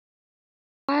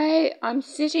Today I'm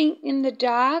sitting in the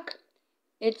dark.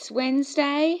 It's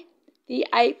Wednesday, the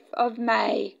 8th of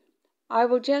May. I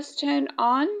will just turn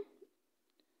on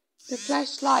the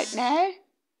flashlight now.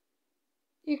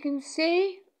 You can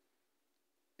see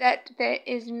that there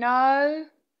is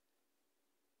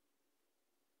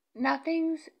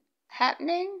nothing's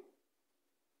happening.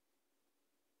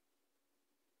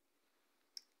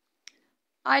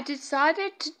 I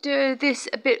decided to do this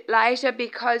a bit later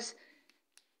because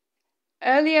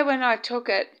earlier when I took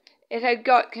it, it had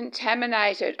got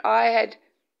contaminated. I had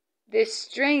this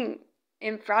string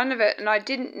in front of it and I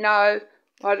didn't know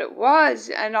what it was,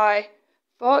 and I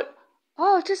thought,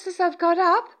 oh, just as I've got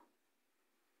up,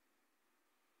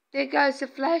 there goes the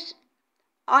flash.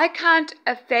 I can't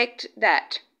affect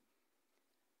that.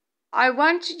 I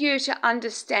want you to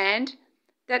understand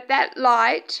that that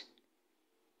light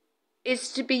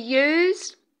is to be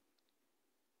used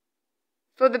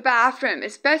for the bathroom.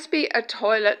 It's supposed to be a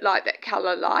toilet light, that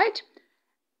colour light,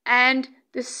 and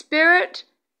the spirit,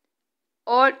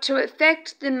 or to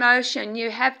affect the motion, you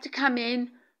have to come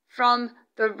in from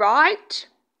the right.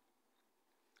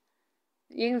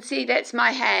 You can see that's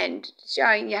my hand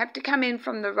showing you have to come in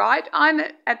from the right. I'm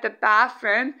at the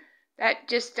bathroom. That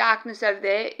just darkness over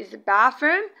there is the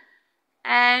bathroom.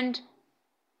 And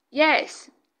yes,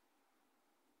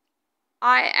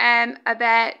 I'm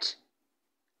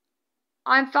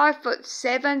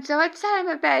 5'7", so I'd say I'm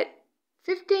about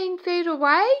 15 feet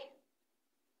away.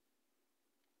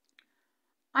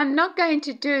 I'm not going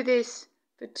to do this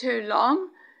for too long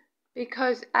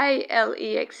because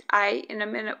Alexa in a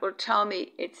minute will tell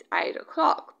me it's 8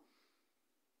 o'clock.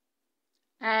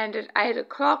 And at 8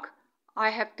 o'clock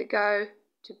I have to go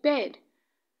to bed.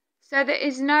 So there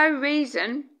is no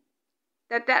reason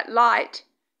that that light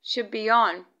should be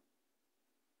on.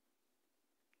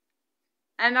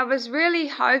 And I was really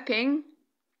hoping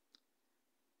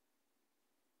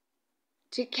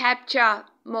to capture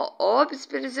more orbs,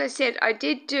 but as I said, I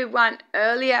did do one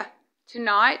earlier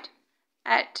tonight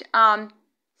at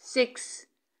 6,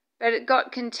 but it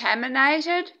got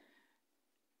contaminated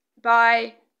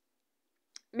by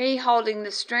me holding the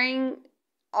string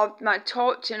of my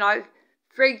torch, and I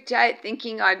freaked out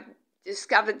thinking I'd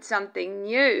discovered something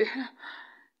new.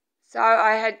 So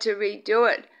I had to redo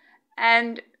it,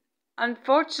 and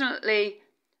unfortunately,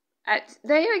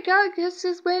 there we go, this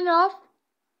just went off.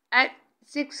 At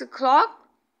 6 o'clock,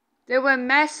 there were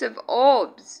massive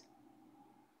orbs.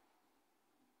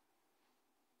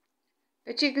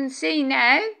 But you can see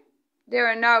now, there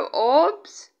are no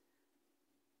orbs.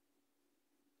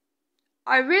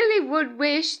 I really would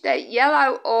wish that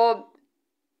yellow orb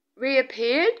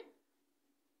reappeared.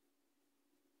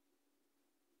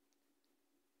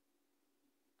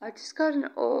 I just got an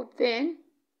orb then.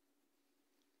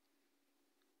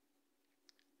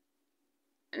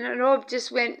 And an orb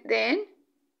just went then.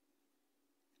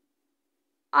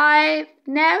 I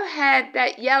now had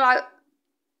that yellow.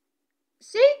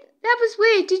 See, that was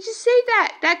weird. Did you see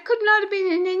that? That could not have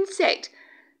been an insect.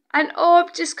 An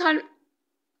orb just kind of.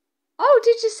 Oh,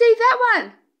 did you see that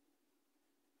one?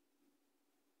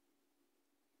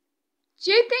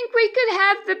 Do you think we could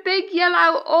have the big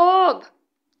yellow orb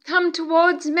come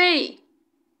towards me?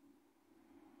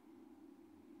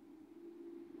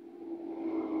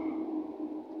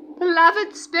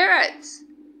 Beloved spirits,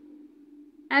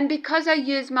 and because I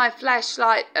used my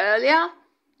flashlight earlier,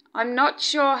 I'm not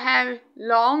sure how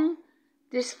long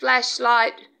this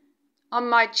flashlight on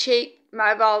my cheap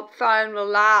mobile phone will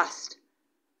last.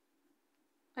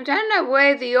 I don't know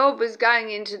where the orb was going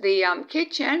into the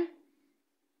kitchen.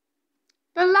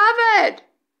 Beloved,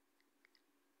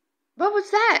 what was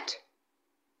that?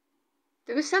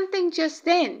 There was something just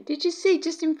then. Did you see,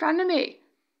 just in front of me?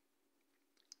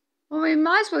 Well, we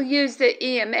might as well use the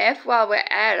EMF while we're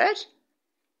at it,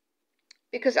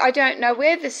 because I don't know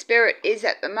where the spirit is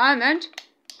at the moment.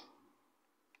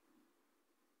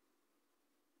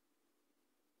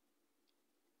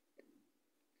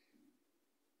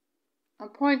 I'll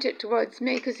point it towards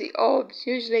me because the orbs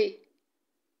usually...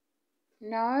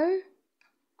 No,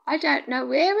 I don't know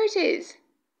where it is.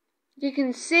 You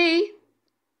can see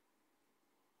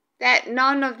that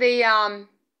none of the...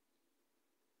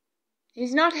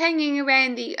 He's not hanging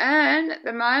around the urn at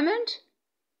the moment.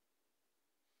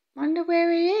 Wonder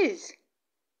where he is.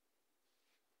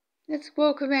 Let's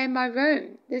walk around my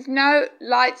room. There's no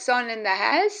lights on in the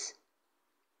house.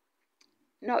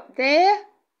 Not there.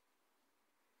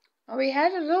 Oh, we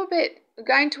had a little bit. We're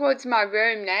going towards my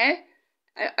room now.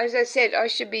 As I said, I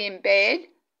should be in bed.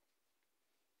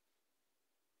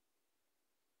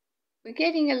 We're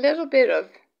getting a little bit of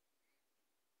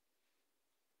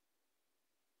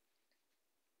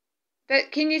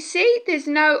But can you see there's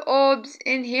no orbs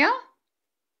in here?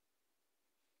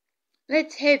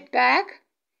 Let's head back.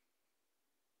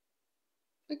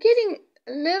 We're getting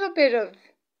a little bit of,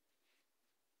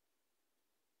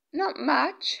 not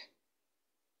much.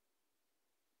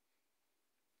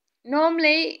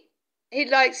 Normally, he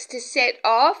likes to set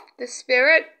off the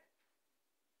spirit,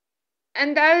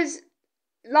 and those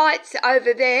lights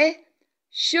over there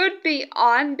should be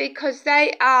on because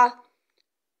they are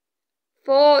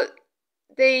for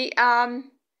the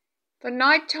for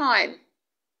nighttime.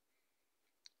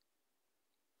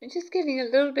 I'm just getting a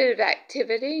little bit of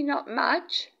activity, not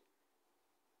much.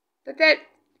 But that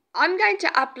I'm going to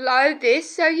upload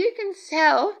this so you can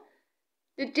tell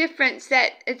the difference,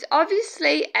 that it's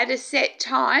obviously at a set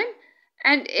time,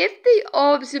 and if the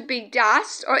orbs would be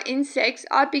dust or insects,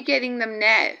 I'd be getting them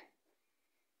now.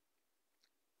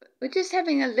 We're just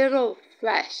having a little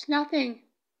flash, nothing.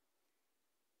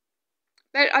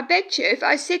 But I bet you if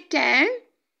I sit down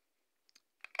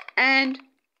and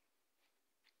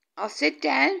I'll sit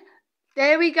down,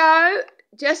 there we go,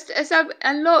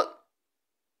 and look,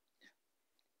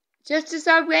 just as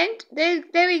I went, there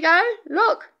we go,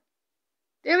 look,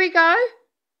 there we go,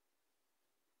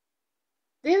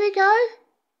 there we go,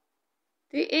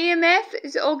 the EMF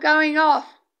is all going off.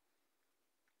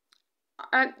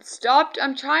 I stopped,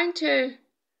 I'm trying to,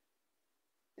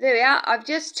 there we are, I've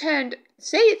just turned,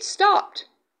 see, it stopped,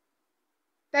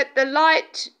 but the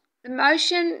light, the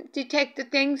motion detector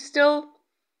thing's still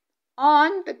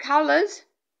on, the colours.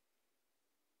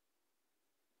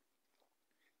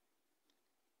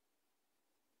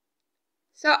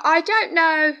 So I don't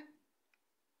know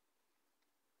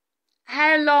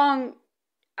how long,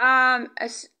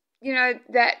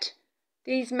 that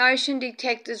these motion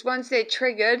detectors, once they're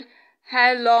triggered,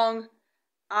 how long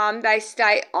they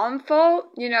stay on for.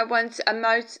 Once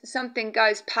something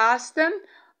goes past them,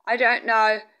 I don't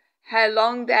know how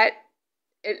long that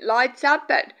it lights up,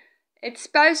 but it's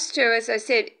supposed to, as I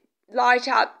said, light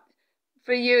up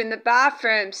for you in the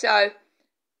bathroom. So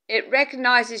it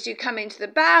recognises you come into the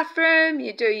bathroom,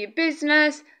 you do your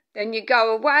business, then you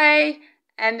go away,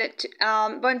 and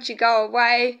once you go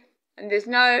away and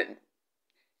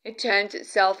it turns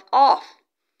itself off.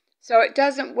 So it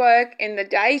doesn't work in the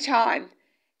daytime.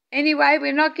 Anyway,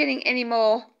 we're not getting any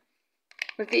more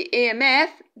with the EMF.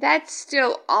 That's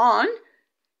still on,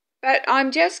 but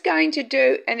I'm just going to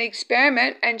do an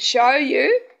experiment and show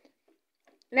you.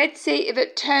 Let's see if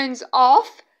it turns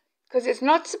off, because it's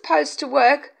not supposed to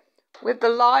work with the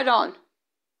light on.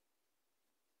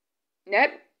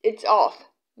 Nope, it's off.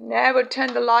 Now we'll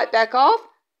turn the light back off,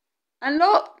 and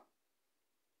look,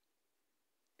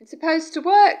 it's supposed to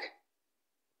work.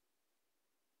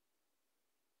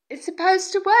 It's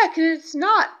supposed to work, and it's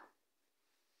not.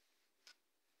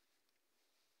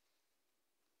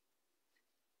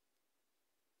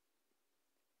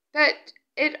 But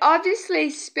it obviously,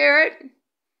 spirit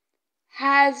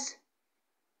has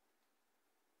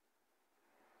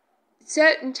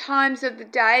certain times of the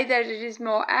day that it is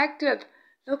more active.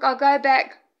 Look, I'll go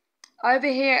back over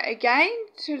here again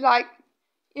to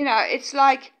it's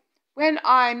like when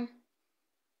I'm,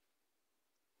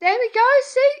 there we go,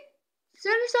 see? As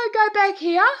soon as I go back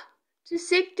here to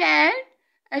sit down,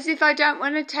 as if I don't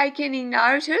want to take any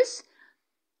notice,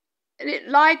 and it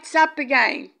lights up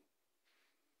again.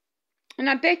 And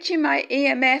I bet you my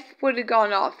EMF would have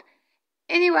gone off.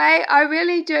 Anyway, I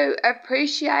really do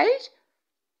appreciate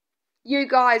you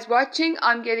guys watching.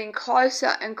 I'm getting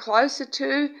closer and closer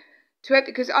to it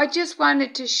because I just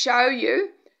wanted to show you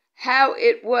how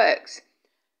it works.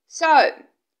 So,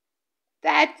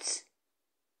 that's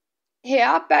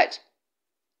here, but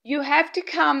you have to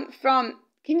come from,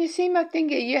 can you see my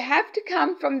finger? You have to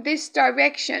come from this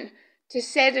direction to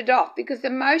set it off, because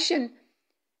the motion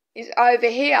is over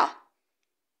here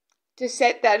to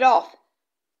set that off.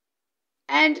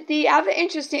 And the other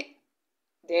interesting,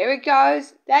 there it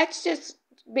goes, that's just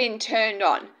been turned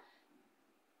on.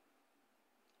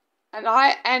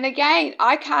 And again,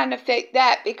 I can't affect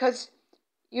that because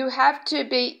you have to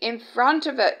be in front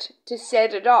of it to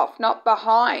set it off, not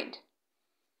behind.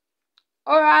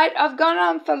 All right, I've gone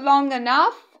on for long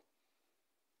enough.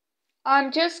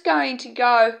 I'm just going to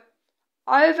go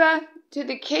over to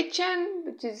the kitchen,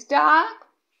 which is dark,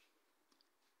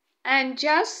 and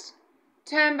just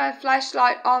turn my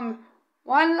flashlight on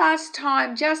one last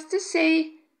time just to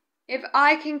see if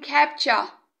I can capture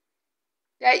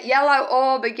that yellow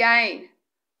orb again.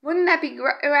 Wouldn't that be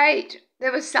great?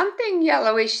 There was something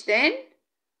yellowish then,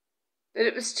 but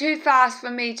it was too fast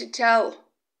for me to tell.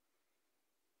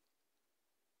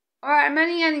 Alright, I'm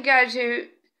only going to go to a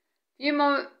few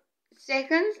more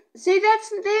seconds. See,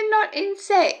 they're not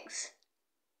insects.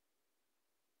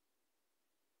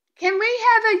 Can we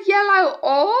have a yellow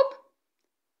orb?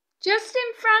 Just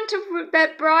in front of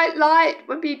that bright light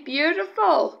would be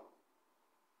beautiful.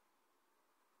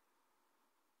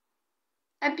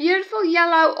 A beautiful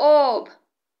yellow orb.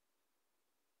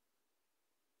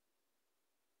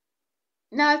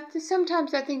 No,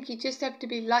 sometimes I think you just have to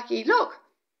be lucky. Look,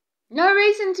 no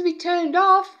reason to be turned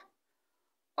off.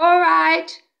 All right,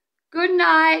 good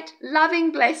night,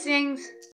 loving blessings.